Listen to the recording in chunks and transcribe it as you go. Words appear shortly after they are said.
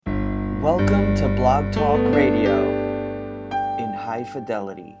Welcome to Blog Talk Radio in high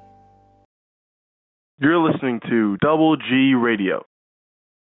fidelity. You're listening to Double G Radio.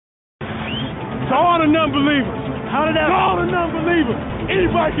 To all the non-believers, to all the non-believers,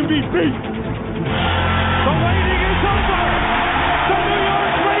 anybody can be beat. The waiting is over. The New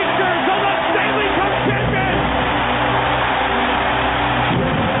York Rangers are the Stanley Cup champions.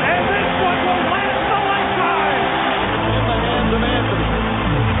 And this one will last a lifetime. In the hands of Anthony.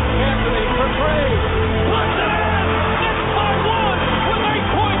 Anthony for three. Puts it in. It's 5-1 with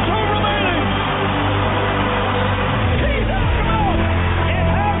 8.2 remaining. He's out of out. It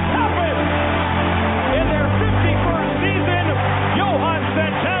has happened. In their 51st season, Johan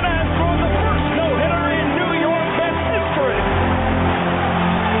Santana has thrown the first no-hitter in New York Mets history.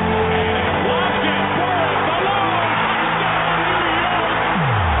 Watch it. Torres alone.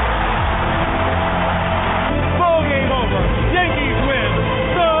 Ball game over. Yankees win.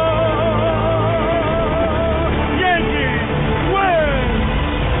 The Yankees win.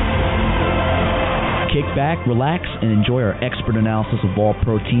 Kick back, relax, and enjoy our expert analysis of all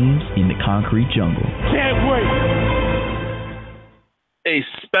pro teams in the concrete jungle. Can't wait. A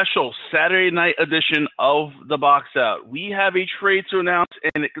special Saturday night edition of the Box Out. We have a trade to announce,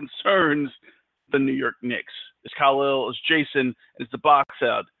 and it concerns the New York Knicks. It's Kahlil, it's Jason, it's the Box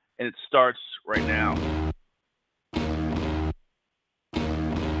Out, and it starts right now.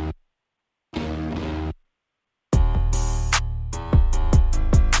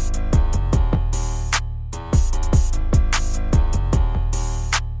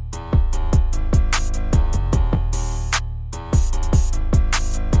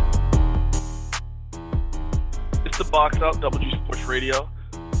 It's the Box Out, Double G Sports Radio.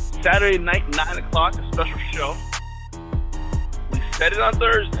 Saturday night, 9 o'clock, a special show. We said it on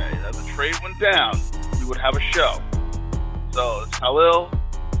Thursday that the trade went down, we would have a show. So it's Kahlil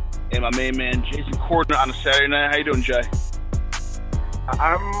and my main man Jason Corden on a Saturday night. How you doing, Jay?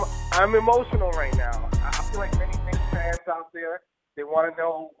 I'm emotional right now. I feel like many Knicks fans out there, they want to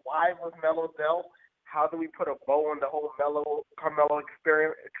know why was Melo dealt? How do we put a bow on the whole Carmelo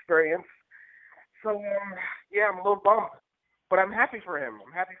experience? So, yeah, I'm a little bummed. But I'm happy for him.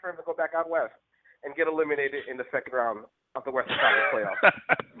 I'm happy for him to go back out west and get eliminated in the second round of the Western Conference playoffs.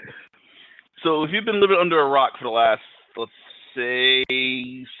 So if you've been living under a rock for the last, let's say,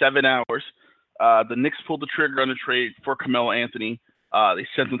 7 hours, the Knicks pulled the trigger on the trade for Carmelo Anthony. They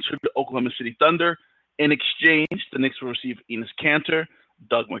sent him to the Oklahoma City Thunder. In exchange, the Knicks will receive Enes Kanter,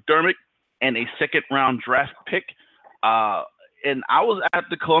 Doug McDermott, and a second-round draft pick. And I was at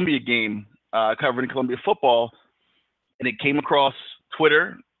the Columbia game covering Columbia football, and it came across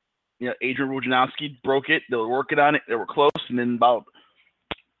Twitter. You know, Adrian Wojnarowski broke it. They were working on it. They were close. And then about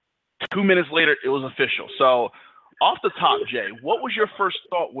 2 minutes later, it was official. So off the top, Jay, what was your first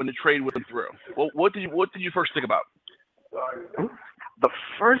thought when the trade went through? What did you first think about? The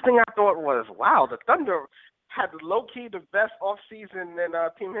first thing I thought was, wow, the Thunder had low-key the best offseason in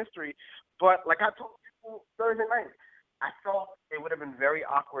team history. But like I told you Thursday night, I thought it would have been very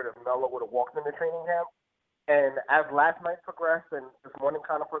awkward if Melo would have walked into training camp. And as last night progressed and this morning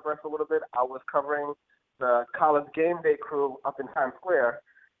kind of progressed a little bit, I was covering the college game day crew up in Times Square,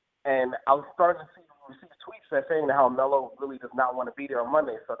 and I was starting to receive tweets that saying how Melo really does not want to be there on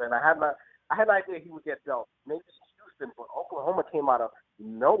Monday. So then I had an idea he would get dealt. Maybe Houston, but Oklahoma came out of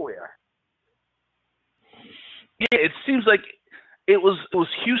nowhere. Yeah, it seems like it was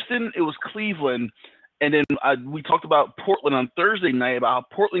Houston, it was Cleveland. And then we talked about Portland on Thursday night, about how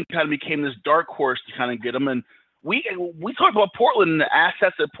Portland kind of became this dark horse to kind of get them. And we talked about Portland and the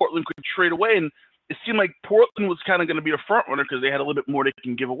assets that Portland could trade away. And it seemed like Portland was kind of going to be a front runner because they had a little bit more they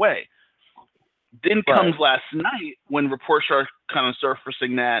can give away. Then comes last night when reports are kind of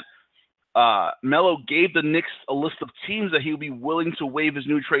surfacing that Melo gave the Knicks a list of teams that he would be willing to waive his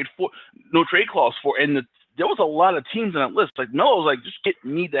no trade clause for. And there was a lot of teams on that list. Like Melo was like, just get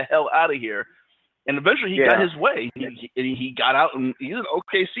me the hell out of here. And eventually he got his way. He got out, and he's in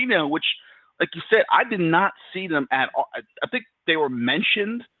OKC now, which, like you said, I did not see them at all. I think they were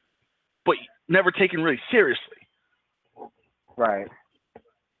mentioned, but never taken really seriously. Right.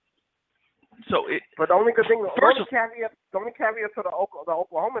 So but the only good thing, the only caveat to the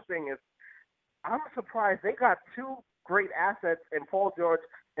Oklahoma thing is, I'm surprised they got two great assets in Paul George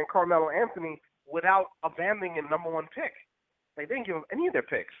and Carmelo Anthony without abandoning a number one pick. They didn't give them any of their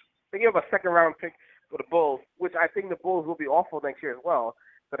picks. They gave a second-round pick for the Bulls, which I think the Bulls will be awful next year as well.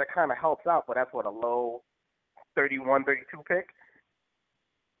 So that kind of helps out, but that's what, a low 31, 32 pick?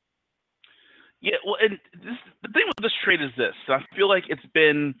 Yeah, well, and the thing with this trade is this. I feel like it's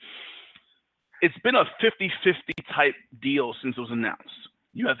been a 50-50 type deal since it was announced.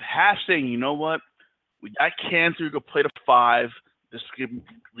 You have half saying, you know what? We got Kanter who could play the 5. This could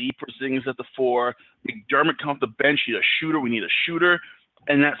leave Porzingis at the 4. McDermott comes off the bench. You need a shooter. We need a shooter.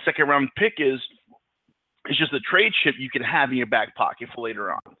 And that second-round pick is just a trade chip you can have in your back pocket for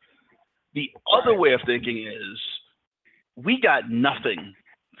later on. The other way of thinking is we got nothing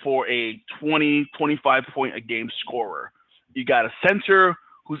for a 20, 25-point-a-game scorer. You got a center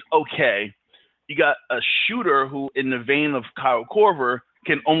who's okay. You got a shooter who, in the vein of Kyle Korver,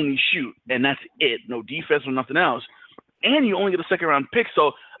 can only shoot, and that's it. No defense or nothing else. And you only get a second-round pick.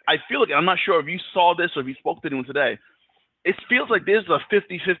 So I feel like, I'm not sure if you saw this or if you spoke to anyone today, it feels like there's a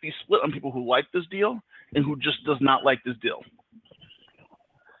 50-50 split on people who like this deal and who just does not like this deal.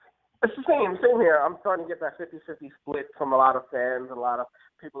 It's the same here. I'm starting to get that 50-50 split from a lot of fans, a lot of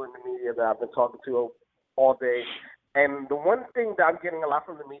people in the media that I've been talking to all day. And the one thing that I'm getting a lot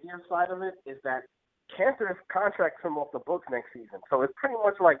from the media side of it is that Kanter's contract comes off the books next season. So it's pretty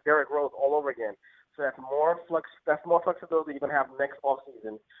much like Derrick Rose all over again. So that's more flexibility you're going to have next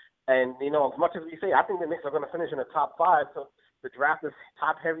offseason. And, you know, as much as we say, I think the Knicks are going to finish in the top 5. So the draft is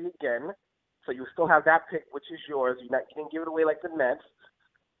top-heavy again. So you still have that pick, which is yours. You didn't give it away like the Nets.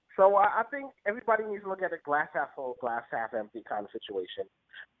 So I think everybody needs to look at it glass half full, glass half empty kind of situation.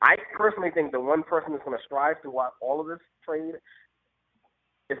 I personally think the one person that's going to strive throughout all of this trade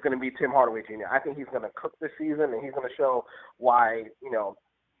is going to be Tim Hardaway Jr. I think he's going to cook this season, and he's going to show why, you know,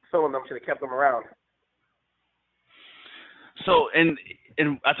 some of them should have kept him around. So, and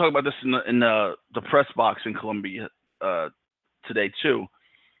I talked about this in the press box in Columbia today too,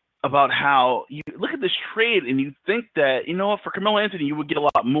 about how you look at this trade and you think that, you know what, for Carmelo Anthony you would get a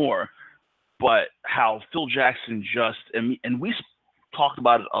lot more, but how Phil Jackson and we talked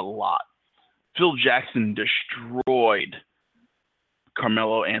about it a lot. Phil Jackson destroyed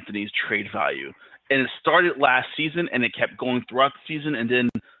Carmelo Anthony's trade value, and it started last season and it kept going throughout the season, and then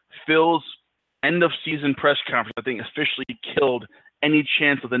Phil's end of season press conference, I think, officially killed any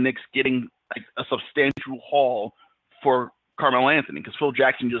chance of the Knicks getting like a substantial haul for Carmelo Anthony, because Phil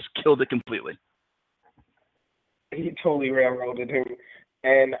Jackson just killed it completely. He totally railroaded him.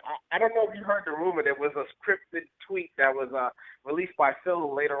 And I don't know if you heard the rumor. There was a scripted tweet that was released by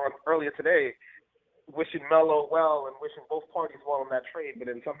Phil earlier today, wishing Melo well and wishing both parties well in that trade, but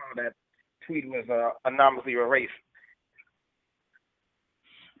then somehow that tweet was anonymously erased.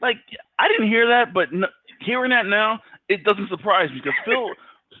 Like, I didn't hear that, but hearing that now, it doesn't surprise me, because Phil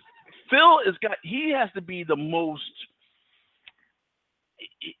he has to be the most.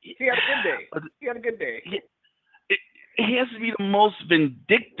 He had a good day. He has to be the most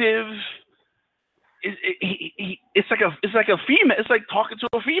vindictive. It's like a female. It's like talking to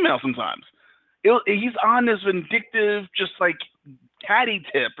a female sometimes. He's on this vindictive, just like catty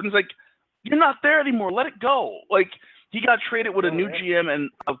tip, and it's like, you're not there anymore. Let it go. Like, he got traded with a new GM and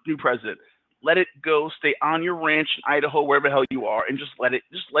a new president. Let it go. Stay on your ranch in Idaho, wherever the hell you are, and just let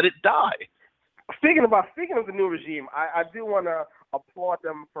it die. Speaking of the new regime, I do want to applaud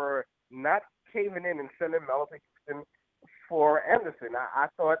them for not caving in and sending Melo to Houston for Anderson. I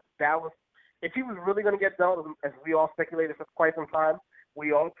thought that was, if he was really going to get done, as we all speculated for quite some time,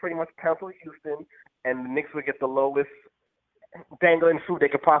 we all pretty much penciled Houston, and the Knicks would get the lowest dangling fruit they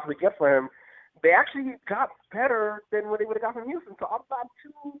could possibly get for him. They actually got better than what they would have got from Houston, so I'm not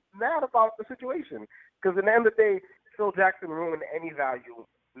too mad about the situation. Because at the end of the day, Phil Jackson ruined any value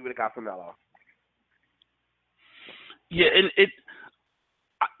we would have got from Melo. Yeah, and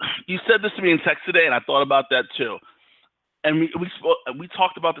you said this to me in text today, and I thought about that too. And we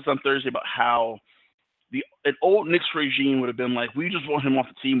talked about this on Thursday about how an old Knicks regime would have been like, we just want him off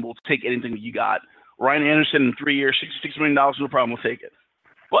the team. We'll take anything that you got. Ryan Anderson in 3 years, $66 million, no problem. We'll take it.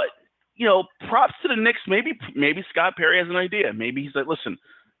 But, you know, props to the Knicks. Maybe Scott Perry has an idea. Maybe he's like, listen,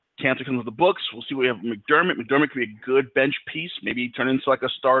 Kanter comes with the books. We'll see what we have with McDermott. McDermott could be a good bench piece. Maybe he turn into like a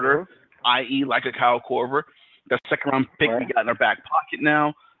starter, i.e. like a Kyle Korver. That second-round pick we got in our back pocket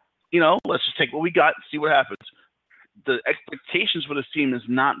now. You know, let's just take what we got and see what happens. The expectations for this team is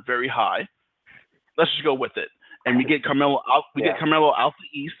not very high. Let's just go with it. And we get Carmelo out. We get Carmelo out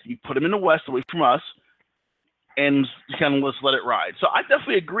the East. We put him in the West, away from us, and kind of let's let it ride. So I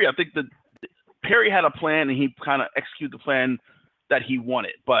definitely agree. I think that Perry had a plan, and he kind of executed the plan that he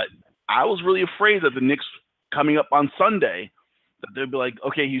wanted. But I was really afraid that the Knicks coming up on Sunday, that they'd be like,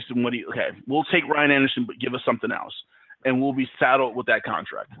 okay, Houston, we'll take Ryan Anderson, but give us something else. And we'll be saddled with that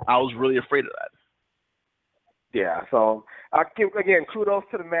contract. I was really afraid of that. Yeah, so again, kudos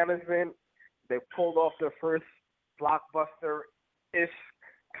to the management. They pulled off their first blockbuster-ish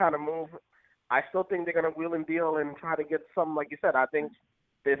kind of move. I still think they're going to wheel and deal and try to get some, like you said. I think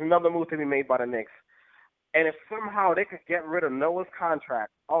there's another move to be made by the Knicks. And if somehow they could get rid of Noah's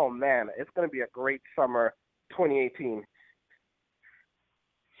contract, oh man, it's going to be a great summer 2018.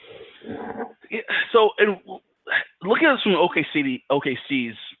 Yeah, so, and looking at this from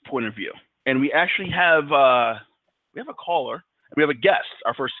OKC's point of view, and we actually have a caller, we have a guest,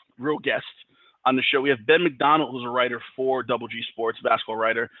 our first real guest on the show. We have Ben McDonald, who's a writer for Double G Sports, basketball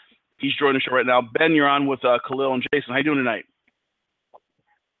writer. He's joining the show right now. Ben, you're on with Kahlil and Jason. How you doing tonight?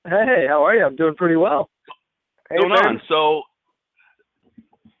 Hey, how are you? I'm doing pretty well. What's going on?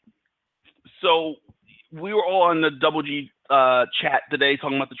 So we were all on the Double G chat today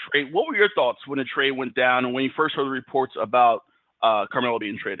talking about the trade. What were your thoughts when the trade went down and when you first heard the reports about Carmelo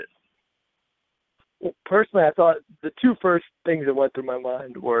being traded? Well, personally, I thought the two first things that went through my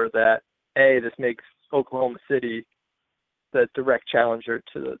mind were that, A, this makes Oklahoma City the direct challenger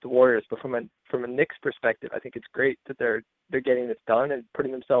to the Warriors. But from a Knicks perspective, I think it's great that they're getting this done and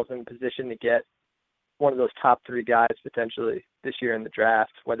putting themselves in a position to get one of those top three guys potentially this year in the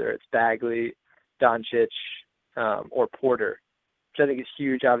draft, whether it's Bagley, Doncic, or Porter, which I think is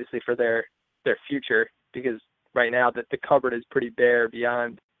huge, obviously, for their future, because right now the cupboard is pretty bare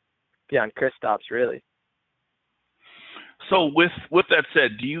beyond Kristaps, really. So with that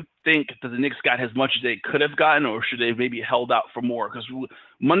said, do you think that the Knicks got as much as they could have gotten, or should they maybe held out for more? Because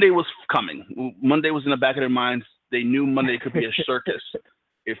Monday was coming. Monday was in the back of their minds. They knew Monday could be a circus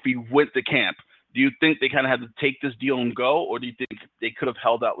if he went to camp. Do you think they kind of had to take this deal and go, or do you think they could have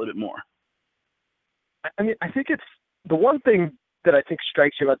held out a little bit more? I mean, I think it's the one thing that I think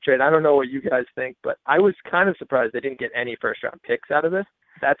strikes you about the trade. I don't know what you guys think, but I was kind of surprised they didn't get any first-round picks out of this.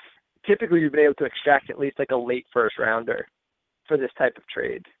 That's typically you've been able to extract at least like a late first-rounder for this type of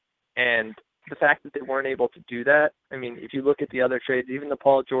trade. And the fact that they weren't able to do that, I mean, if you look at the other trades, even the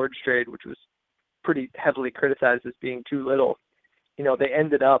Paul George trade, which was pretty heavily criticized as being too little, you know, they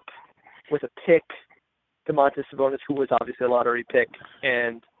ended up with a pick, Domantas Sabonis, who was obviously a lottery pick,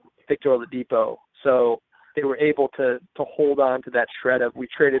 and Victor Oladipo. So they were able to hold on to that shred of, we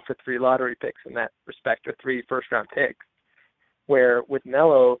traded for 3 lottery picks in that respect, or 3 first-round picks. Where with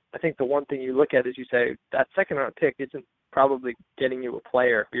Melo, I think the one thing you look at is you say, that second-round pick isn't probably getting you a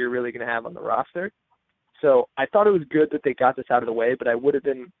player who you're really going to have on the roster. So I thought it was good that they got this out of the way, but I would have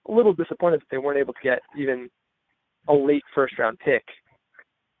been a little disappointed if they weren't able to get even a late first-round pick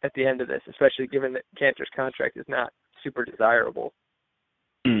at the end of this, especially given that Kanter's contract is not super desirable.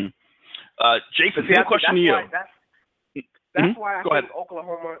 Jason, same question to you. That's why I think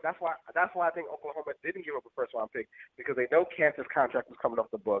Oklahoma. That's why I think Oklahoma didn't give up a first round pick, because they know Kanter's contract was coming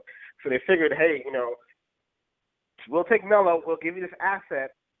off the book. So they figured, hey, you know, we'll take Melo. We'll give you this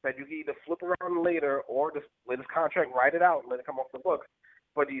asset that you can either flip around later or just let his contract, write it out, and let it come off the books.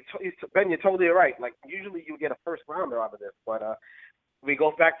 But Ben, you're totally right. Like usually you get a first rounder out of this, but we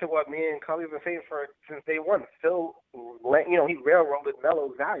go back to what me and Kahlil have been saying since day one. Phil, you know, he railroaded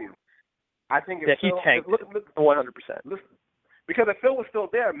Melo's value. I think if he tanked 100%. Listen, because if Phil was still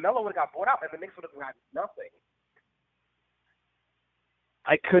there, Melo would have got bought out, and the Knicks would have got nothing.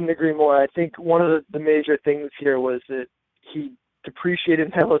 I couldn't agree more. I think one of the major things here was that he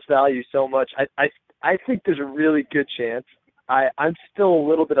depreciated Melo's value so much. I think there's a really good chance. I'm still a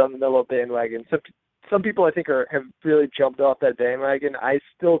little bit on the Melo bandwagon. Some people I think have really jumped off that bandwagon. I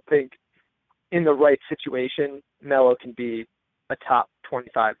still think in the right situation, Melo can be a top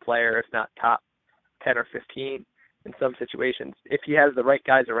 25 player, if not top 10 or 15 in some situations, if he has the right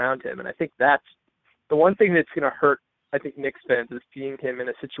guys around him. And I think that's the one thing that's going to hurt, I think, Knicks fans, is seeing him in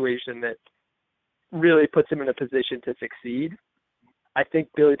a situation that really puts him in a position to succeed. I think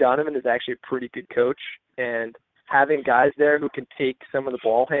Billy Donovan is actually a pretty good coach, and having guys there who can take some of the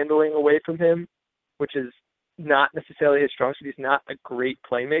ball handling away from him, which is not necessarily his strong suit. He's not a great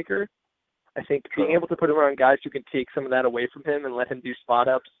playmaker. I think being able to put him around guys who can take some of that away from him and let him do spot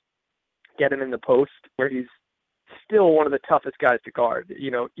ups, get him in the post where he's still one of the toughest guys to guard.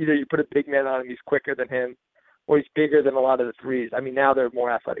 You know, either you put a big man on him, he's quicker than him, or he's bigger than a lot of the threes. I mean, now there are more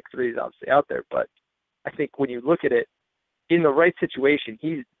athletic threes obviously out there, but I think when you look at it, in the right situation,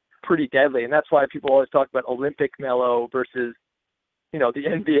 he's pretty deadly. And that's why people always talk about Olympic Melo versus, you know, the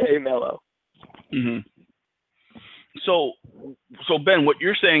NBA Melo. Mm-hmm. So Ben, what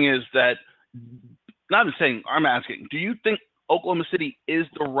you're saying is that, I'm asking, do you think Oklahoma City is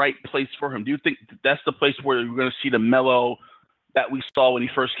the right place for him? Do you think that's the place where you're going to see the Melo that we saw when he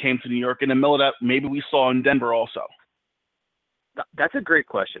first came to New York, and the Melo that maybe we saw in Denver also? That's a great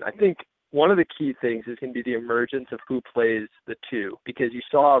question. I think one of the key things is going to be the emergence of who plays the two, because you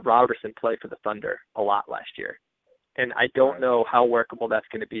saw Robertson play for the Thunder a lot last year. And I don't know how workable that's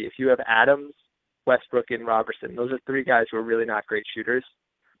going to be. If you have Adams, Westbrook, and Robertson, those are 3 guys who are really not great shooters.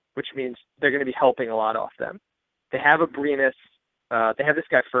 which means they're going to be helping a lot off them. They have Abrinas. They have this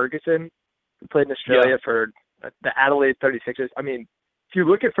guy Ferguson, who played in Australia for the Adelaide 36ers. I mean, if you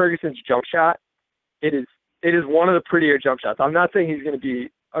look at Ferguson's jump shot, it is one of the prettier jump shots. I'm not saying he's going to be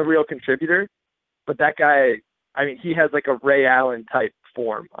a real contributor, but that guy, I mean, he has like a Ray Allen type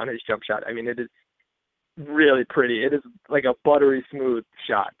form on his jump shot. I mean, it is really pretty. It is like a buttery smooth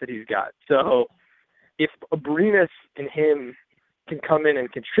shot that he's got. So if Abrinas and him can come in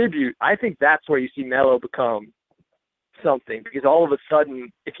and contribute, I think that's where you see Melo become something, because all of a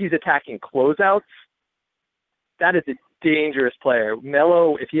sudden, if he's attacking closeouts, that is a dangerous player.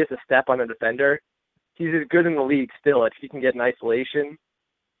 Melo, if he has a step on a defender, he's as good in the league still if he can get an isolation.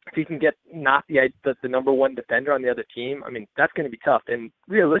 If he can get not the number one defender on the other team, I mean, that's going to be tough. And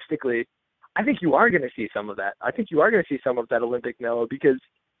realistically, I think you are going to see some of that. I think you are going to see some of that Olympic Melo, because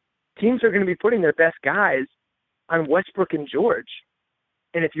teams are going to be putting their best guys on Westbrook and George.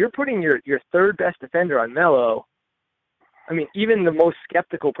 And if you're putting your third best defender on Melo, I mean, even the most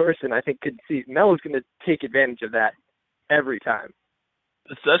skeptical person, I think, could see Melo's going to take advantage of that every time.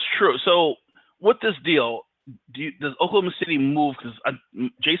 That's true. So with this deal, does Oklahoma City move? Because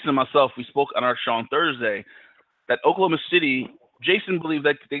Jason and myself, we spoke on our show on Thursday that Oklahoma City, Jason believed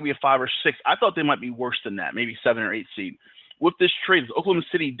that they could be a 5 or 6. I thought they might be worse than that, maybe 7 or 8 seed. With this trade, does Oklahoma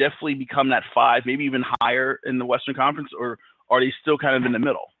City definitely become that 5, maybe even higher in the Western Conference, or are they still kind of in the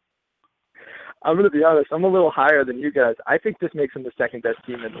middle? I'm going to be honest. I'm a little higher than you guys. I think this makes them the second best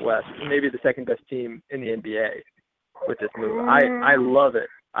team in the West, maybe the second best team in the NBA with this move. I love it.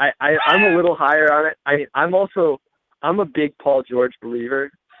 I'm a little higher on it. I mean, I'm a big Paul George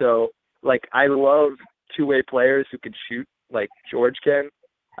believer. So, like, I love two-way players who can shoot like George can.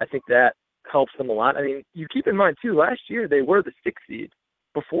 I think that helps them a lot. I mean, you keep in mind, too, last year they were the 6th seed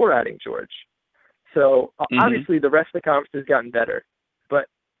before adding George. So, obviously, the rest of the conference has gotten better. But,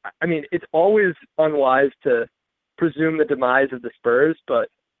 I mean, it's always unwise to presume the demise of the Spurs. But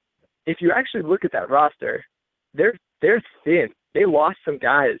if you actually look at that roster, they're thin. They lost some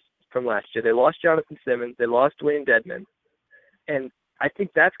guys from last year. They lost Jonathan Simmons. They lost Dwayne Dedmon. And I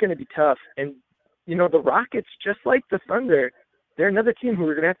think that's going to be tough. And, you know, the Rockets, just like the Thunder, they're another team who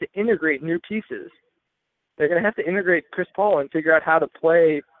are going to have to integrate new pieces. They're going to have to integrate Chris Paul and figure out how to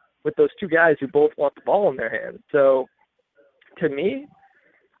play with those two guys who both want the ball in their hands. So, to me,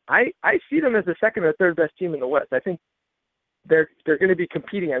 I see them as the second or third best team in the West. I think they're going to be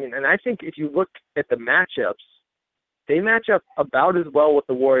competing. I mean, and I think if you look at the matchups, they match up about as well with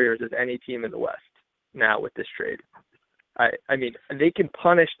the Warriors as any team in the West now with this trade. I mean, they can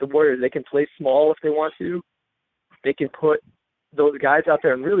punish the Warriors. They can play small if they want to. They can put those guys out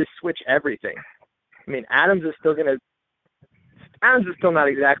there and really switch everything. I mean, Adams is still not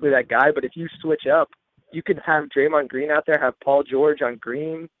exactly that guy, but if you switch up, you can have Draymond Green out there, have Paul George on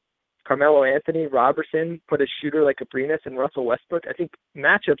Green, Carmelo Anthony, Robertson, put a shooter like Abrinas and Russell Westbrook. I think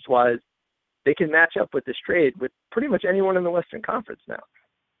matchups-wise, they can match up with this trade with pretty much anyone in the Western Conference now.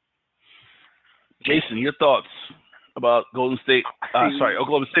 Jason, your thoughts about Oklahoma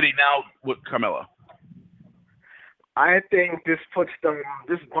City now with Carmelo? I think this bumps them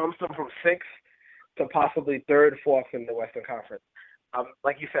from 6th to possibly 3rd, 4th in the Western Conference.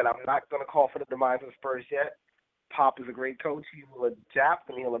 Like you said, I'm not going to call for the demise of the Spurs yet. Pop is a great coach. He will adapt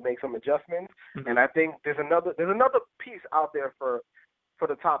and he'll make some adjustments. Mm-hmm. And I think there's another piece out there for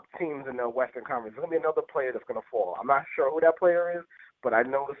the top teams in the Western Conference. There's going to be another player that's going to fall. I'm not sure who that player is, but I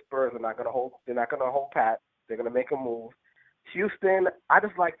know the Spurs are not going to hold. They're not going to hold pat. They're going to make a move. Houston, I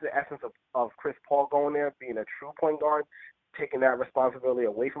just like the essence of Chris Paul going there, being a true point guard, taking that responsibility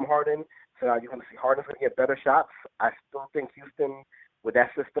away from Harden. So now you're going to see Harden's going to get better shots. I still think Houston, with that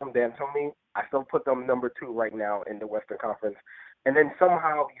system, D'Antoni, I still put them number 2 right now in the Western Conference. And then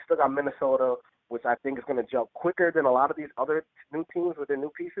somehow you still got Minnesota, which I think is going to jump quicker than a lot of these other new teams with their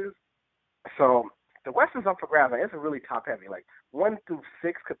new pieces. So the West is up for grabs. Like, it's really top-heavy. Like, 1 through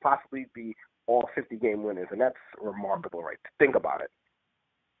 6 could possibly be all 50-game winners, and that's remarkable, right? Think about it.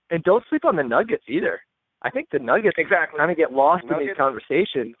 And don't sleep on the Nuggets either. I think the Nuggets kind of get lost in these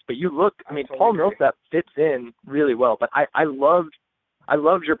conversations. But you look, I mean, Paul Millsap fits in really well. But I loved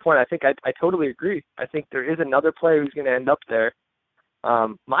your point. I think I totally agree. I think there is another player who's going to end up there.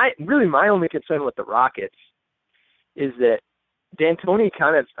 My only concern with the Rockets is that D'Antoni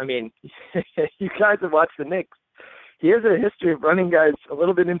kind of, I mean, you guys have watched the Knicks. He has a history of running guys a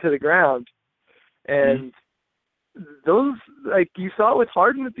little bit into the ground. And those, like you saw with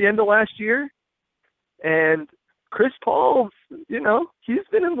Harden at the end of last year, and Chris Paul, you know, he's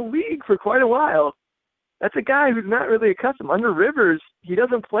been in the league for quite a while. That's a guy who's not really accustomed. Under Rivers, he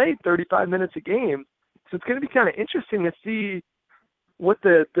doesn't play 35 minutes a game. So it's going to be kind of interesting to see what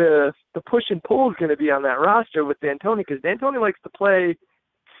the push and pull is going to be on that roster with D'Antoni, because D'Antoni likes to play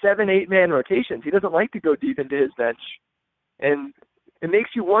 7-8-man rotations. He doesn't like to go deep into his bench. And it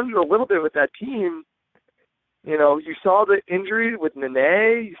makes you wonder a little bit with that team. You know, you saw the injury with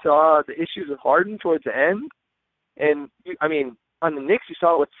Nene. You saw the issues with Harden towards the end. And, on the Knicks, you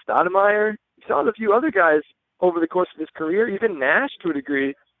saw it with Stoudemire. You saw it with a few other guys over the course of his career, even Nash to a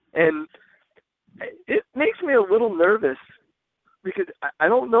degree. And it makes me a little nervous because I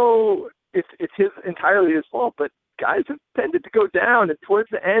don't know if it's entirely his fault, but guys have tended to go down, and towards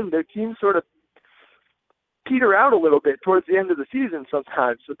the end, their teams sort of peter out a little bit towards the end of the season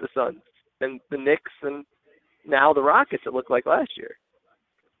sometimes with the Suns and the Knicks and now the Rockets, it looked like last year.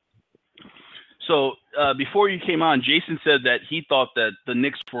 So before you came on, Jason said that he thought that the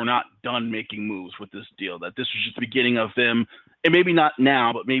Knicks were not done making moves with this deal, that this was just the beginning of them, and maybe not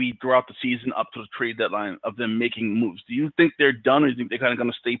now, but maybe throughout the season up to the trade deadline of them making moves. Do you think they're done, or do you think they're kind of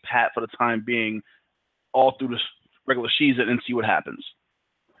going to stay pat for the time being all through this regular season and see what happens?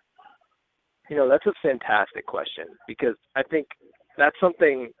 You know, that's a fantastic question, because I think that's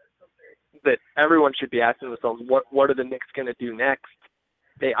something that everyone should be asking themselves. What are the Knicks going to do next?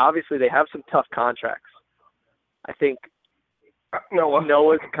 They have some tough contracts. I think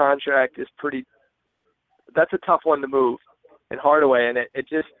Noah's contract is that's a tough one to move, and Hardaway, and it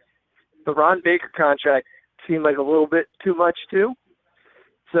just, the Ron Baker contract seemed like a little bit too much too.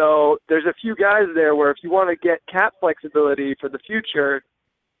 So there's a few guys there where if you want to get cap flexibility for the future,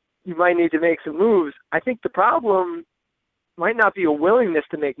 you might need to make some moves. I think the problem might not be a willingness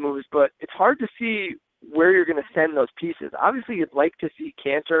to make moves, but it's hard to see where you're going to send those pieces. Obviously, you'd like to see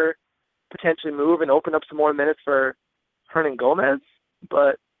Kanter potentially move and open up some more minutes for Hernan Gomez,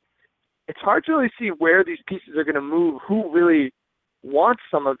 but it's hard to really see where these pieces are going to move, who really wants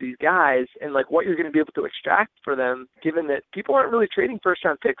some of these guys, and like what you're going to be able to extract for them, given that people aren't really trading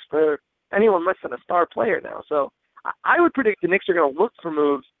first-round picks for anyone less than a star player now. So I would predict the Knicks are going to look for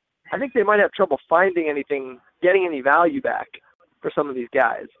moves. I think they might have trouble finding anything, getting any value back for some of these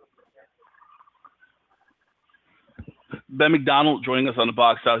guys. Ben McDonald joining us on the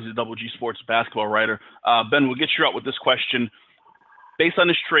box out. He's a Double G Sports basketball writer. Ben, we'll get you out with this question. Based on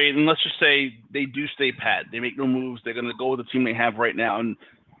this trade, and let's just say they do stay pat, they make no moves, they're going to go with the team they have right now, and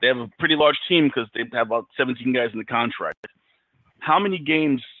they have a pretty large team because they have about 17 guys in the contract. How many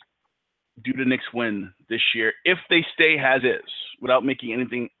games do the Knicks win this year if they stay as is without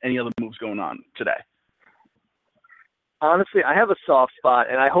making any other moves going on today? Honestly, I have a soft spot,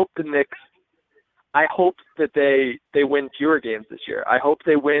 and I hope the Knicks, that they win fewer games this year. I hope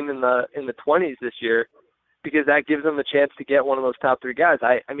they win in the 20s this year, because that gives them the chance to get one of those top three guys.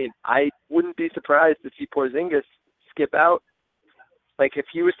 I wouldn't be surprised to see Porzingis skip out. Like, if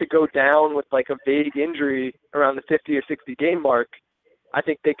he was to go down with like a vague injury around the 50 or 60 game mark, I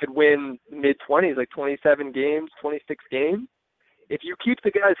think they could win mid-20s, like 27 games, 26 games. If you keep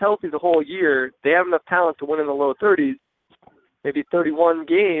the guys healthy the whole year, they have enough talent to win in the low 30s, maybe 31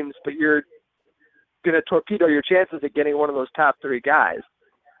 games, but you're going to torpedo your chances of getting one of those top three guys.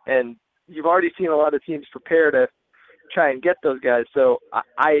 And you've already seen a lot of teams prepare to try and get those guys. So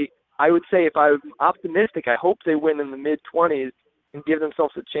I would say, if I'm optimistic, I hope they win in the mid-20s and give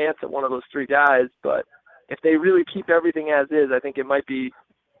themselves a chance at one of those three guys. But if they really keep everything as is, I think it might be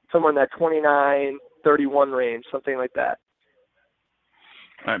somewhere in that 29-31 range, something like that.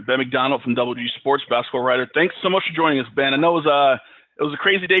 All right, Ben McDonald from Double G Sports, basketball writer. Thanks so much for joining us, Ben. I know it was a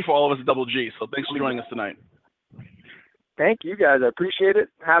crazy day for all of us at Double G, so thanks for joining us tonight. Thank you, guys. I appreciate it.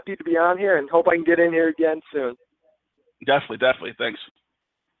 Happy to be on here, and hope I can get in here again soon. Definitely. Thanks.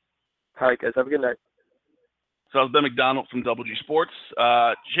 All right, guys. Have a good night. So that was Ben McDonald from Double G Sports.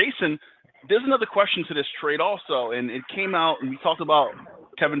 Jason, there's another question to this trade also, and it came out, and we talked about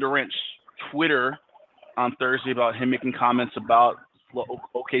Kevin Durant's Twitter on Thursday about him making comments about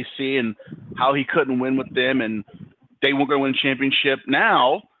OKC and how he couldn't win with them, and they weren't going to win a championship.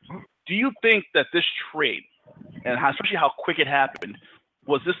 Now, do you think that this trade, and especially how quick it happened,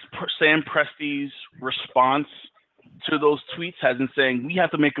 was this Sam Presti's response to those tweets, as in saying, we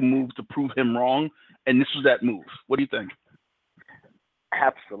have to make a move to prove him wrong, and this was that move? What do you think?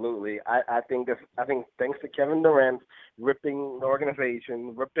 Absolutely. I think thanks to Kevin Durant ripping the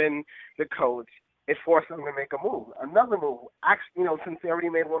organization, ripping the coach, it forced them to make a move. Another move. Actually, since they already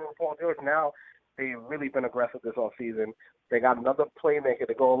made one with Paul George, now they've really been aggressive this offseason. They got another playmaker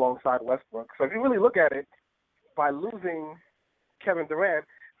to go alongside Westbrook. So if you really look at it, by losing Kevin Durant,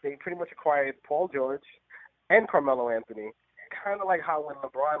 they pretty much acquired Paul George and Carmelo Anthony. Kind of like how when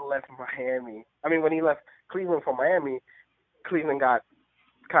LeBron left Miami. When he left Cleveland for Miami, Cleveland got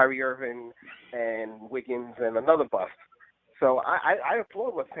Kyrie Irving and Wiggins and another bust. So I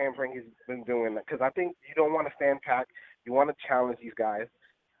applaud what Sam Frankie's been doing because I think you don't want to stand pat. You want to challenge these guys,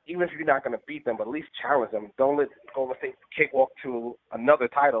 even if you're not going to beat them, but at least challenge them. Don't let Golden State cakewalk to another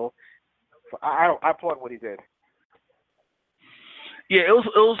title. So I applaud what he did. Yeah, it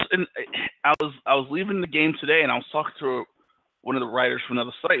was. And I was leaving the game today, and I was talking to one of the writers from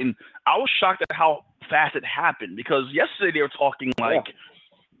another site, and I was shocked at how fast it happened because yesterday they were talking like,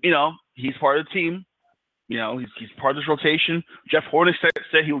 he's part of the team. He's part of this rotation. Jeff Hornacek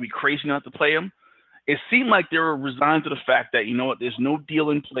said he would be crazy not to play him. It seemed like they were resigned to the fact that, there's no deal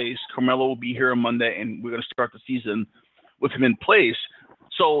in place. Carmelo will be here on Monday, and we're going to start the season with him in place.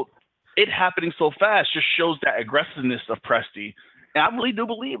 So it happening so fast just shows that aggressiveness of Presti. And I really do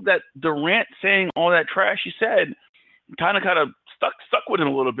believe that Durant saying all that trash he said kind of stuck with him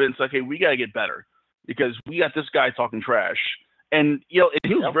a little bit. It's like, hey, we got to get better because we got this guy talking trash. And, he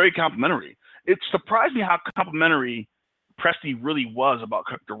was very complimentary. It surprised me how complimentary Presti really was about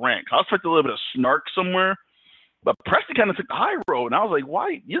Durant. I was expecting a little bit of snark somewhere, but Presti kind of took the high road. And I was like,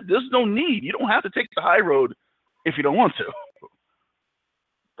 why? There's no need. You don't have to take the high road if you don't want to.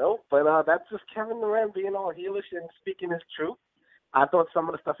 Nope, but that's just Kevin Durant being all heelish and speaking his truth. I thought some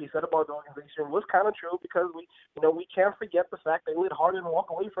of the stuff he said about the organization was kind of true because we can't forget the fact they let Harden walk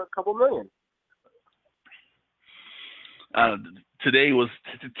away for a couple million. Today was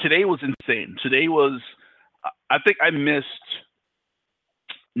insane. Today was, I think I missed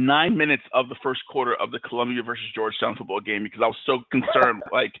 9 minutes of the first quarter of the Columbia versus Georgetown football game because I was so concerned.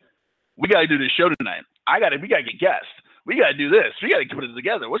 Like, we got to do this show tonight. We got to get guests. We got to do this. We got to put it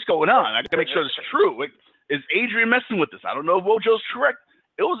together. What's going on? I got to make sure it's true. Like, is Adrian messing with this? I don't know if Wojo's correct.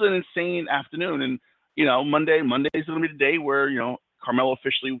 It was an insane afternoon. And, Monday's going to be the day where, Carmelo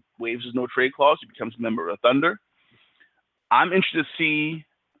officially waives his no-trade clause. He becomes a member of the Thunder. I'm interested to see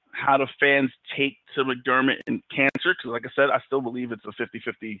how the fans take to McDermott and Kanter because, like I said, I still believe it's a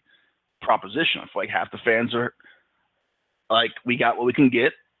 50-50 proposition. I feel like half the fans are like, we got what we can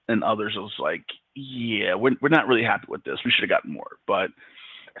get, and others are like, yeah, we're not really happy with this. We should have gotten more. But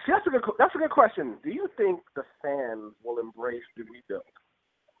see, that's a good question. Do you think the fans will embrace the rebuild?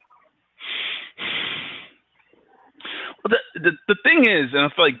 Well, the thing is, and I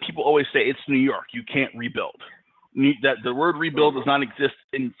feel like people always say it's New York. You can't rebuild. That the word rebuild does not exist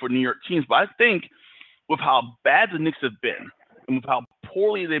for New York teams. But I think with how bad the Knicks have been and with how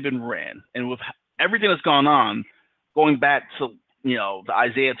poorly they've been ran and with everything that's gone on, going back to, the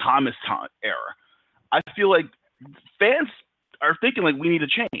Isaiah Thomas era, I feel like fans are thinking like we need to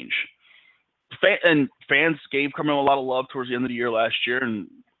change. And fans gave Carmelo a lot of love towards the end of the year last year. And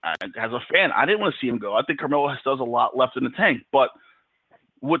as a fan, I didn't want to see him go. I think Carmelo still has a lot left in the tank. But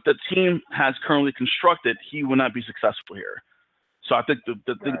what the team has currently constructed, he will not be successful here. So I think the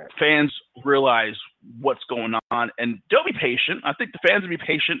fans realize what's going on, and they'll be patient. I think the fans will be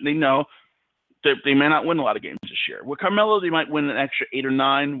patient. They know that they may not win a lot of games this year. With Carmelo, they might win an extra 8 or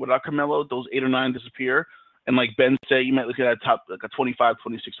 9. Without Carmelo, those 8 or 9 disappear. And like Ben said, you might look at a top, like a 25,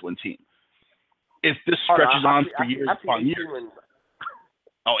 26 win team. If this stretches on for years upon years.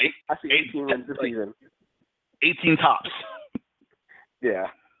 Oh, I see 18 wins this season. 18 tops. Yeah.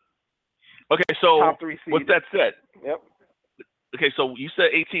 Okay, so top 3 seed. With that said, yep. Okay, so you said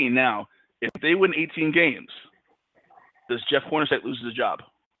 18. Now, if they win 18 games, does Jeff Hornacek lose his job?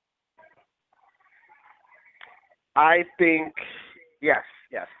 I think yes.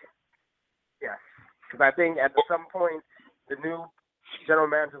 Because I think at some point the new general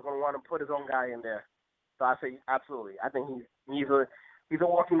manager is going to want to put his own guy in there. So I say absolutely. I think he's a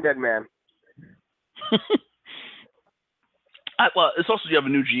walking dead man. Well, it's also you have a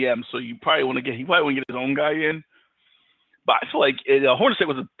new GM, so you probably want to get his own guy in. But I feel like Hornacek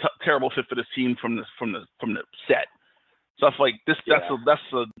was a terrible fit for this team from the set. So I feel like that's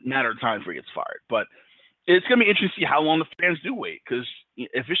a matter of time before he gets fired. But it's going to be interesting to see how long the fans do wait, because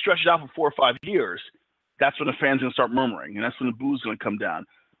if it stretches out for 4 or 5 years, that's when the fans are going to start murmuring, and that's when the boo's going to come down.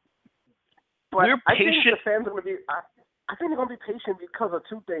 But we're patient. I think the fans are going to be. I think they're going to be patient because of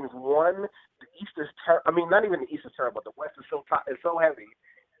 2 things. One, the East is not even the East is terrible. The West is so heavy,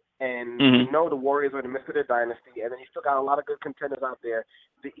 and the Warriors are in the midst of their dynasty, and then you still got a lot of good contenders out there.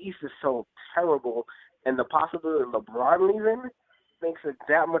 The East is so terrible, and the possibility of LeBron leaving makes it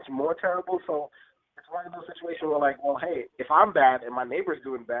that much more terrible. So it's one of those situations where, like, well, hey, if I'm bad and my neighbor's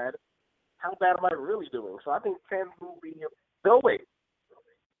doing bad, how bad am I really doing? So I think fans they'll wait.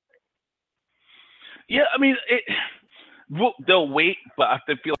 Yeah, I mean, they'll wait, but I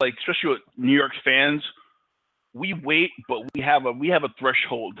feel like, especially with New York fans, we wait, but we have a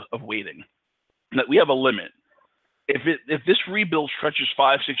threshold of waiting. Like, we have a limit. If this rebuild stretches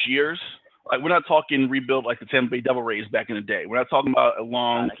 5-6 years, Like, we're not talking rebuild like the Tampa Bay Devil Rays back in the day. We're not talking about a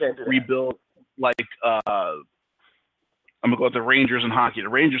long rebuild like I'm gonna go with the Rangers in hockey. The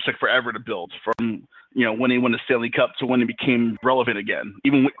Rangers took forever to build, from when they won the Stanley Cup to when they became relevant again,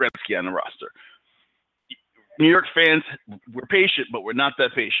 even with Gretzky on the roster. New York fans, we're patient, but we're not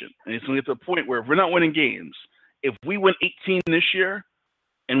that patient. And it's going to get to a point where if we're not winning games, if we win 18 this year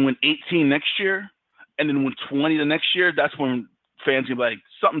and win 18 next year and then win 20 the next year, that's when fans will be like,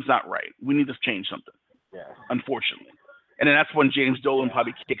 something's not right. We need to change something, unfortunately. And then that's when James Dolan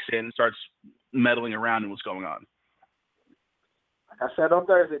probably kicks in and starts meddling around in what's going on. Like I said on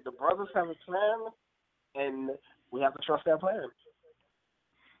Thursday, the brothers have a plan, and we have to trust that plan.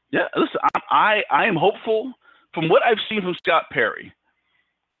 Yeah, listen, I am hopeful. From what I've seen from Scott Perry,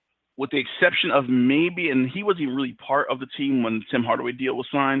 with the exception of maybe, and he wasn't even really part of the team when the Tim Hardaway deal was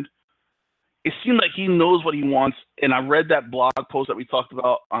signed, it seemed like he knows what he wants. And I read that blog post that we talked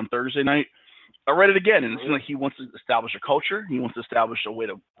about on Thursday night. I read it again, and it seemed like he wants to establish a culture. He wants to establish a way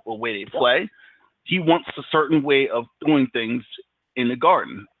they play. He wants a certain way of doing things in the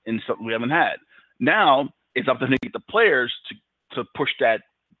Garden, and something we haven't had. Now it's up to him to get the players to push that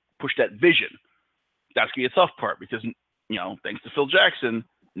vision. That's gonna be a tough part because thanks to Phil Jackson,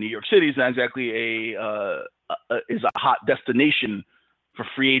 New York City is not exactly a hot destination for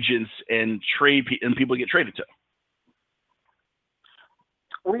free agents and people get traded to.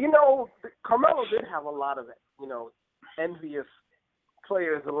 Well, Carmelo did have a lot of envious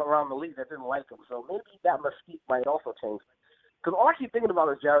players around the league that didn't like him, so maybe that mystique might also change. Because all I keep thinking about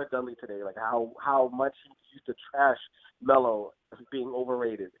is Jared Dudley today, like how much he used to trash Melo as being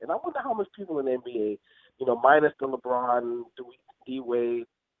overrated. And I wonder how much people in the NBA, minus the LeBron, D-Wade,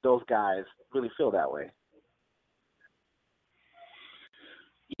 those guys, really feel that way.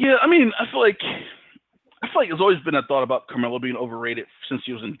 Yeah, I mean, I feel like there's always been a thought about Carmelo being overrated since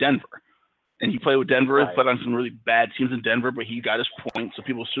he was in Denver. And he played with Denver, right. Played on some really bad teams in Denver, but he got his points, so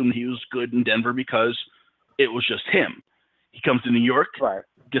people assumed he was good in Denver because it was just him. He comes to New York, right.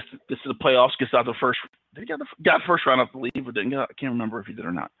 gets to the playoffs, gets out the first. Did he got first round off the league, or didn't? I can't remember if he did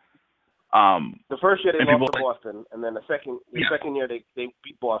or not. The first year they lost to Boston, and then the second year they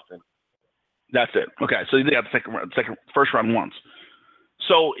beat Boston. That's it. Okay, so they got the first round once.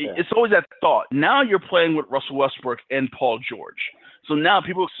 So it's always that thought. Now you're playing with Russell Westbrook and Paul George. So now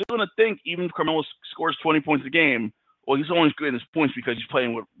people are still going to think, even if Carmelo scores 20 points a game, well, he's only good in his points because he's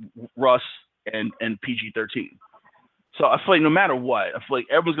playing with Russ and PG-13. So I feel like no matter what, I feel like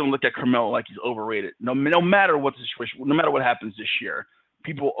everyone's going to look at Carmelo like he's overrated. No matter what the situation, no matter what happens this year,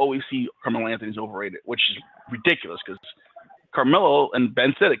 people always see Carmelo Anthony's overrated, which is ridiculous because Carmelo, and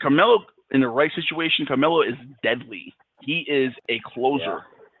Ben said it, Carmelo in the right situation, Carmelo is deadly. He is a closer,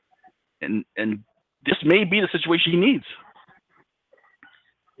 and this may be the situation he needs.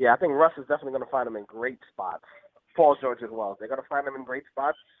 Yeah, I think Russ is definitely going to find him in great spots. Paul George as well. They're going to find him in great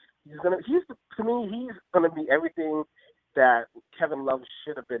spots. To me, he's going to be everything that Kevin Love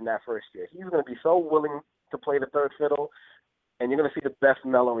should have been that first year. He's going to be so willing to play the third fiddle, and you're going to see the best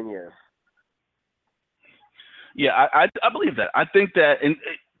Melo in years. Yeah, I believe that. I think that, and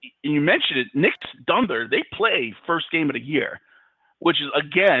you mentioned it, Knicks Thunder, they play first game of the year, which is,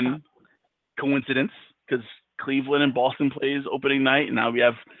 again, coincidence because Cleveland and Boston plays opening night, and now we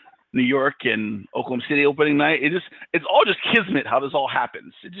have New York and Oklahoma City opening night. It's all just kismet how this all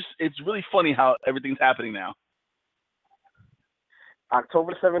happens. It's really funny how everything's happening now.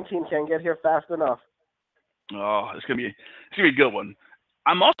 October 17th can't get here fast enough. Oh, it's gonna be a good one.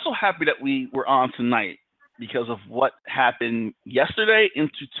 I'm also happy that we were on tonight because of what happened yesterday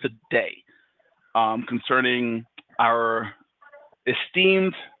into today, concerning our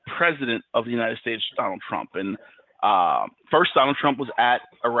esteemed president of the United States, Donald Trump. And first, Donald Trump was at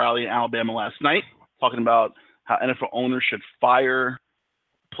a rally in Alabama last night talking about how NFL owners should fire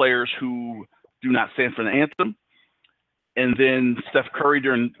players who do not stand for the anthem. And then Steph Curry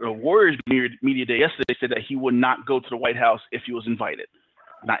during the Warriors media day yesterday said that he would not go to the White House if he was invited.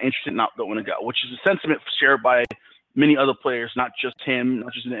 Not interested, not going to go, which is a sentiment shared by many other players, not just him,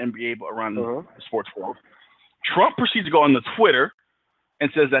 not just in the NBA, but around the sports world. Trump proceeds to go on the Twitter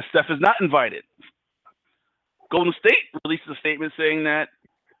and says that Steph is not invited. Golden State releases a statement saying that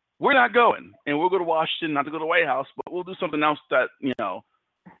we're not going, and we'll go to Washington, not to go to the White House, but we'll do something else that,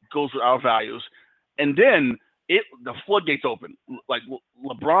 goes with our values. And then the floodgates open. Like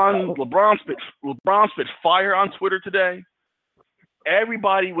LeBron spit fire on Twitter today.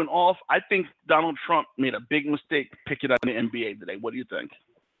 Everybody went off. I think Donald Trump made a big mistake picking on the NBA today. What do you think?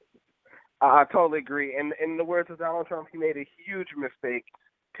 I totally agree. And in the words of Donald Trump, he made a huge mistake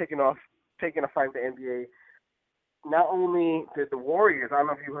taking a fight with the NBA. not only did the Warriors, I don't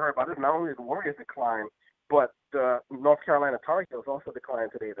know if you heard about this, not only did the Warriors decline, but the North Carolina Tar Heels also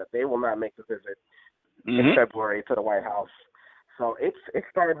declined today that they will not make the visit in February to the White House. So it's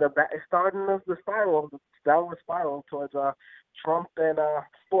starting the spiral, the downward spiral towards Trump and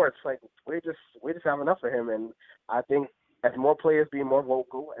sports. Like we just have enough of him, and I think as more players be more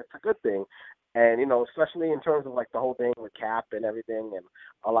vocal, it's a good thing. And especially in terms of like the whole thing with Cap and everything, and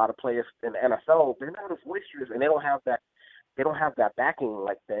a lot of players in the NFL, they're not as boisterous, and they don't have that backing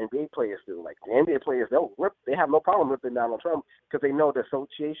like the NBA players do. Like the NBA players, they have no problem ripping Donald Trump because they know the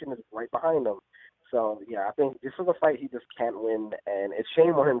association is right behind them. So, yeah, I think this is a fight he just can't win, and it's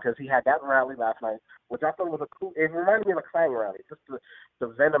shame on him because he had that rally last night, which I thought was it reminded me of a Clang rally, just the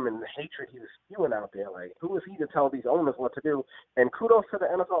venom and the hatred he was spewing out there. Like, who is he to tell these owners what to do? And kudos to the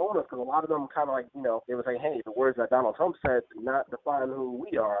NFL owners because a lot of them kind of like, they were saying, hey, the words that Donald Trump said do not define who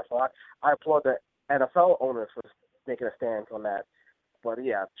we are. So I applaud the NFL owners for making a stance on that. But,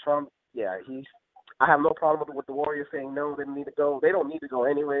 yeah, Trump, I have no problem with the Warriors saying no, they need to go. They don't need to go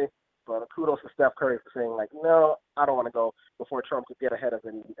anyway. But kudos to Steph Curry for saying, like, no, I don't want to go before Trump could get ahead of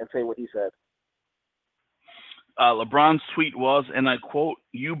him and say what he said. LeBron's tweet was, and I quote,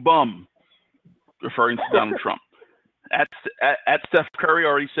 "You bum," referring to Donald Trump. At Steph Curry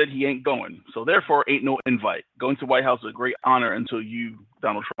already said he ain't going. So, therefore, ain't no invite. Going to White House is a great honor until you,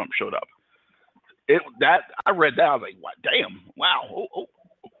 Donald Trump, showed up. I read that. I was like, what? Damn. Wow.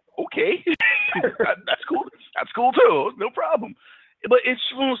 Okay. That's cool. That's cool, too. No problem. But it's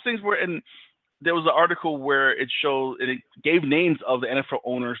one of those things where, and there was an article where it showed, and it gave names of the NFL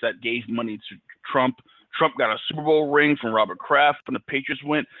owners that gave money to Trump. Trump got a Super Bowl ring from Robert Kraft when the Patriots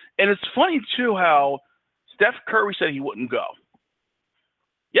went. And it's funny, too, how Steph Curry said he wouldn't go.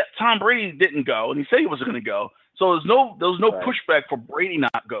 Yet Tom Brady didn't go, and he said he wasn't going to go. So there was no pushback for Brady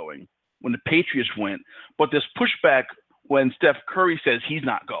not going when the Patriots went. But there's pushback when Steph Curry says he's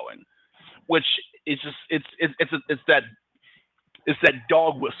not going, which is just it's that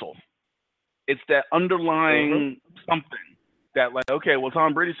dog whistle. It's that underlying something that, like, okay, well,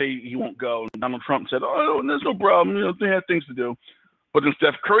 Tom Brady say he won't go, and Donald Trump said, oh, there's no problem. They have things to do. But then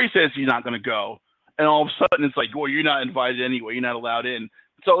Steph Curry says he's not going to go, and all of a sudden it's like, well, you're not invited anyway. You're not allowed in.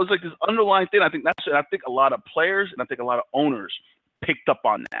 So it's like this underlying thing. I think a lot of players and I think a lot of owners picked up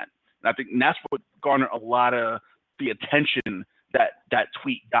on that, and I think that's what garnered a lot of the attention that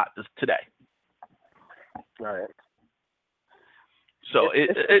tweet got today. Right. So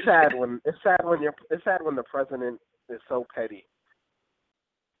it's sad when the president is so petty.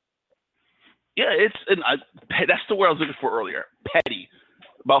 Yeah, that's the word I was looking for earlier. Petty.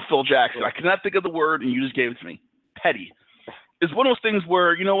 About Phil Jackson. I cannot think of the word, and you just gave it to me. Petty. It's one of those things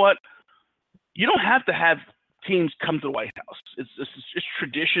where, you know what? You don't have to have teams come to the White House. It's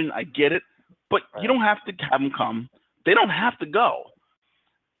tradition. I get it, but you don't have to have them come. They don't have to go.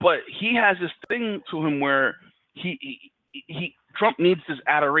 But he has this thing to him where Trump needs this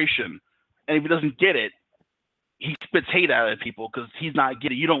adoration, and if he doesn't get it, he spits hate out of people because he's not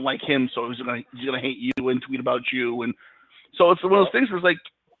getting it. You don't like him, so he's gonna hate you and tweet about you, and so it's one of those things where it's like,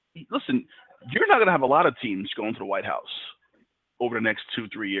 listen, you're not gonna have a lot of teams going to the White House over the next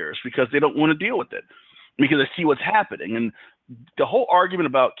 2-3 years because they don't want to deal with it because they see what's happening, and the whole argument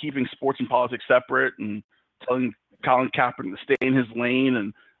about keeping sports and politics separate and telling Colin Kaepernick to stay in his lane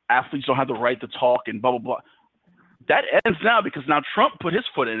and athletes don't have the right to talk and blah blah blah. That ends now because now Trump put his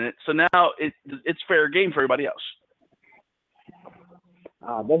foot in it, so now it's fair game for everybody else.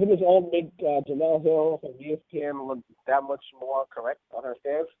 Doesn't this all make Jemele Hill from ESPN look that much more correct on her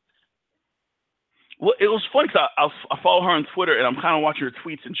stance? Well, it was funny because I follow her on Twitter, and I'm kind of watching her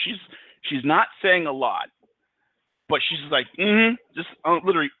tweets, and she's not saying a lot, but she's like, just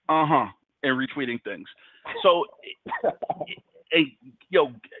literally, and retweeting things. So,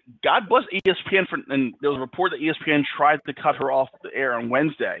 God bless ESPN and there was a report that ESPN tried to cut her off the air on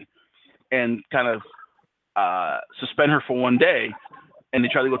Wednesday and kind of suspend her for one day, and they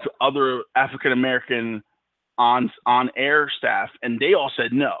tried to go to other African American on air staff, and they all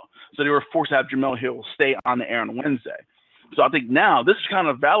said no. So they were forced to have Jemele Hill stay on the air on Wednesday. So I think now this kind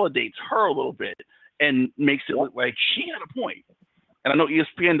of validates her a little bit and makes it look like she had a point. And I know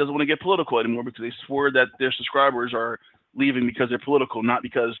ESPN doesn't want to get political anymore because they swore that their subscribers are leaving because they're political, not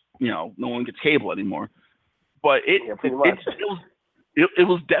because no one gets cable anymore. But it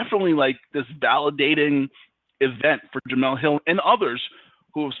was definitely like this validating event for Jemele Hill and others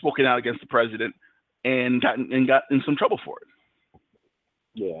who have spoken out against the president and got in some trouble for it.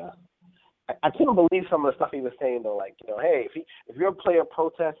 Yeah, I couldn't believe some of the stuff he was saying though. Like, hey, if you're a player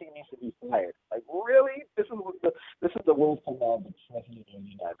protest, he needs to be fired. Like, really? This is the world command of the president of the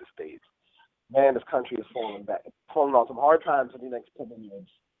United States. Man, this country is falling back. falling on some hard times for the next couple of years.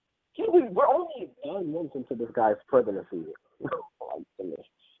 We're only 9 months into this guy's presidency. It's going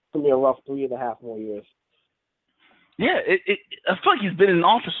to be a rough 3.5 more years. Yeah, I feel like he's been in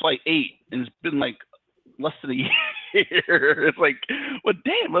office for like 8, and it's been like less than a year. It's like, well,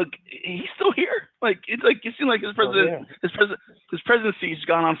 damn, look, he's still here. Like, it's like it seems like his presidency's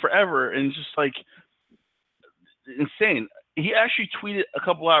gone on forever, and it's just like insane. He actually tweeted a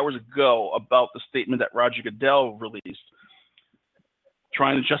couple hours ago about the statement that Roger Goodell released,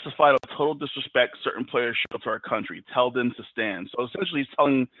 trying to justify the total disrespect certain players show to our country. Tell them to stand. So essentially, he's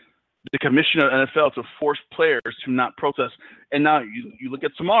telling the commissioner of the NFL to force players to not protest. And now you look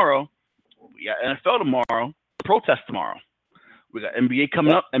at tomorrow. We got NFL tomorrow. Protest tomorrow. We got NBA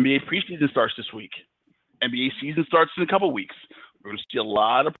coming up. NBA preseason starts this week. NBA season starts in a couple of weeks. We're going to see a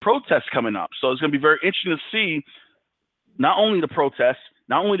lot of protests coming up. So it's going to be very interesting to see not only the protests,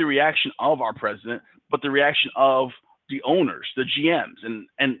 not only the reaction of our president, but the reaction of the owners, the GMs,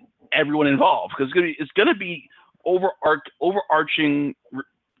 and everyone involved. Because it's going to be overarching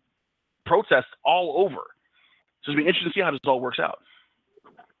protests all over. So it's going to be interesting to see how this all works out.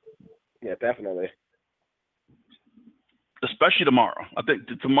 Yeah, definitely. Especially tomorrow. I think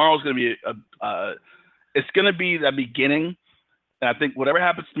tomorrow is going to be it's going to be the beginning. And I think whatever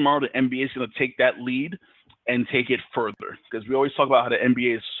happens tomorrow, the NBA is going to take that lead and take it further. Because we always talk about how the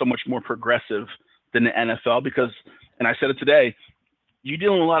NBA is so much more progressive than the NFL. Because, and I said it today, you're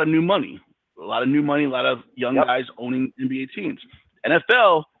dealing with a lot of new money, a lot of young guys owning NBA teams.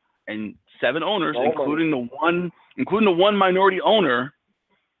 NFL and 7 owners, including the one minority owner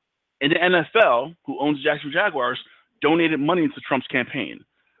in the NFL who owns the Jacksonville Jaguars, donated money into Trump's campaign.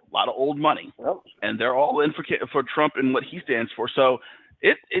 A lot of old money. And they're all in for Trump and what he stands for. So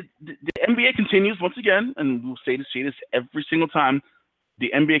the NBA continues once again, and we'll say this every single time,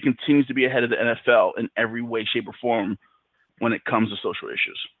 the NBA continues to be ahead of the NFL in every way, shape, or form when it comes to social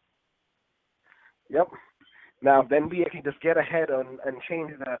issues. Yep. Now, if the NBA can just get ahead and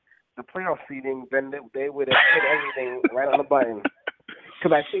change the playoff seeding, then they would have hit everything right on the button.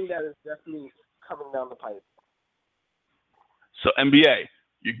 Because I think that is definitely coming down the pipe. So NBA,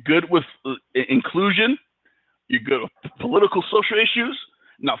 you're good with inclusion. You're good with political, social issues.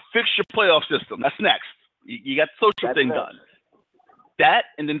 Now fix your playoff system. That's next. You got the social thing done. That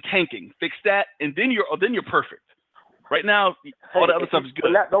and then tanking. Fix that, and then you're perfect. Right now, all the other stuff is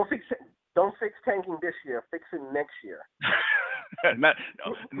good. Don't fix tanking this year. Fix it next year.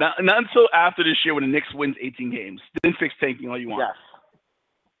 not until after this year when the Knicks wins 18 games. Then fix tanking all you want.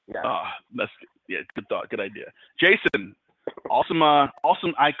 Yes. Good thought. Good idea. Jason, awesome.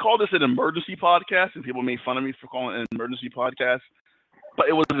 I call this an emergency podcast, and people made fun of me for calling it an emergency podcast, but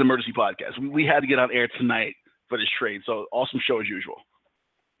it was an emergency podcast. We had to get on air tonight for this trade, so awesome show as usual.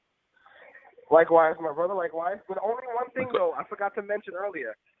 Likewise, my brother, likewise. But only one thing, though, I forgot to mention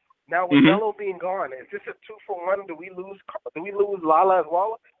earlier. Now, with Melo being gone, is this a 2-for-1? Do we lose Lala as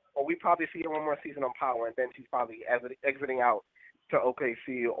well? Or we probably see her one more season on Power, and then she's probably exiting out to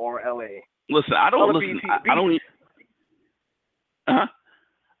OKC or LA? Listen, I don't want to use this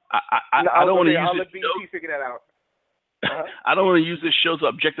show. Figure that out. I don't want to use this show to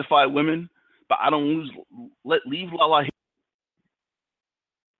objectify women, but I don't leave Lala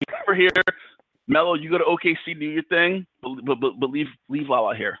here. Melo, you go to OKC, do your thing, but leave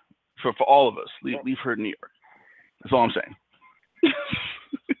Lala here for all of us. Leave her in New York. That's all I'm saying.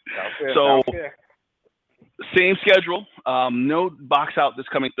 So, same schedule. No box out this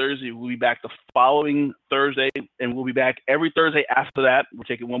coming Thursday. We'll be back the following Thursday, and we'll be back every Thursday after that. We're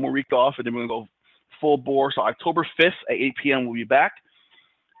taking one more week off, and then we're going to go full bore. So October 5th at 8 p.m. we'll be back.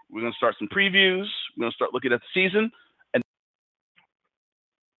 We're going to start some previews. We're going to start looking at the season. And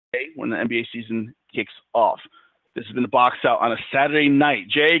when the NBA season kicks off. This has been the box out on a Saturday night.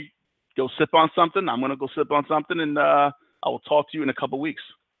 Jay, go sip on something. I'm going to go sip on something, and I will talk to you in a couple weeks.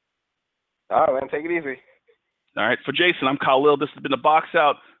 All right, man. Take it easy. All right. For Jason, I'm Kahlil. This has been the box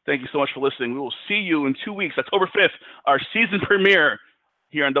out. Thank you so much for listening. We will see you in 2 weeks, October 5th, our season premiere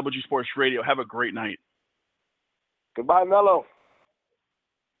here on Double G Sports Radio. Have a great night. Goodbye, Melo.